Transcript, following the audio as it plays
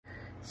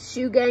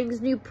Shoe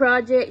Gang's new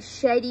project,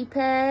 Shady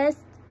Past.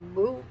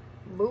 Boop,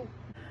 boop.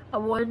 I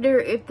wonder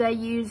if they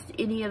used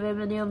any of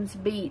Eminem's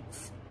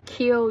beats.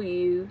 Kill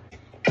you.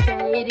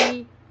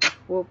 Shady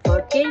will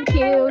fucking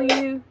kill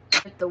you.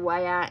 The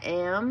way I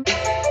am.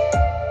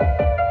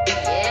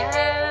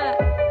 Yeah.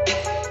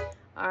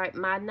 Alright,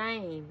 my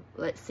name.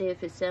 Let's see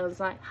if it sounds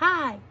like,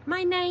 hi,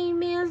 my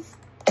name is...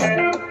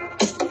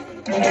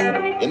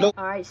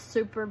 Alright,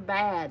 super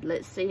bad.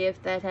 Let's see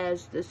if that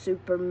has the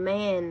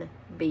Superman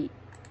beat.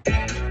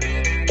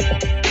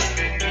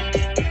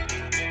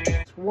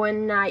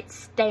 One night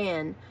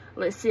stand.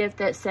 Let's see if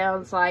that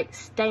sounds like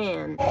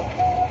stand.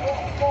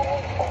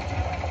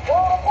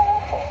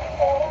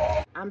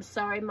 I'm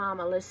sorry,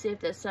 mama. Let's see if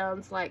that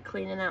sounds like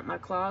cleaning out my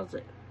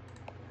closet.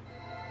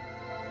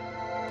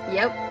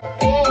 Yep.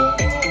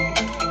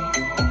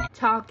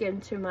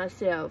 Talking to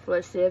myself.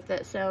 Let's see if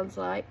that sounds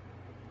like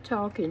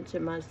talking to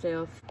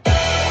myself.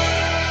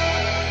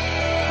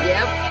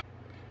 Yep.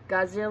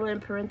 Godzilla in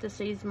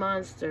parentheses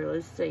monster.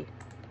 Let's see.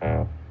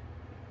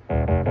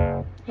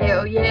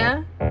 Hell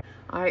yeah.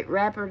 Alright,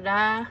 rap or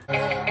die.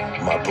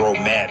 My bro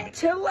mad.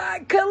 Till I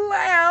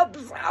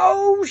collapse.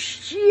 Oh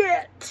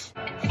shit.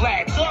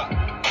 Flags up.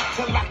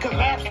 Till I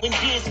collapse. When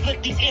kids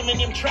flip these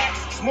Eminem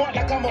tracks. Smart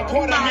like I'm a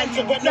quarter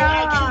mental, but no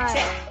IQ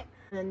tech.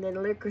 And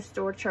then liquor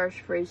store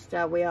church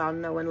freestyle. We all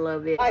know and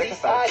love it.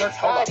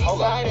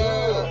 Hold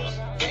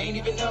up. They ain't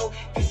even know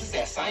this is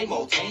that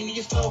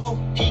simultaneous flow.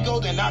 He go,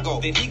 then I go,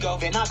 then he go,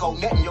 then I go.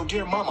 Letting your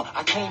dear mama,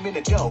 I came in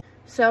the dough.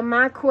 So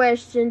my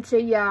question to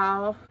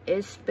y'all,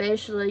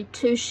 especially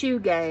to Shoe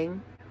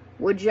Gang,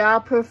 would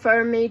y'all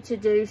prefer me to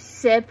do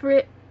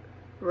separate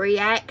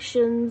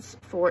reactions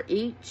for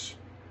each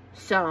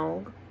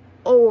song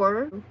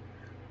or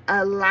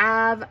a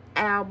live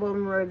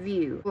album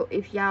review?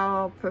 If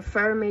y'all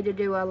prefer me to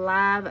do a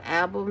live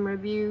album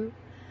review,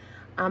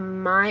 I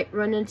might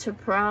run into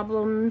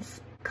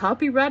problems.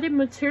 Copyrighted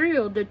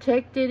material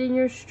detected in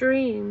your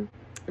stream.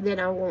 Then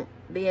I won't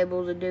be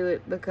able to do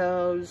it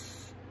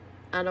because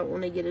I don't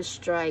want to get a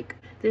strike.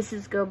 This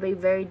is going to be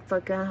very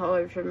fucking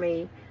hard for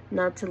me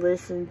not to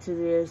listen to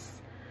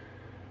this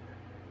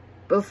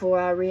before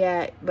I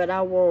react, but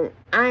I won't.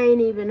 I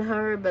ain't even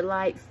heard but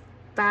like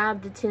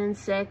 5 to 10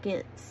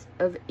 seconds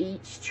of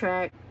each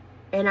track,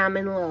 and I'm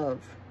in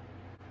love.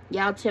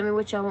 Y'all tell me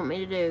what y'all want me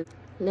to do.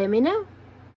 Let me know.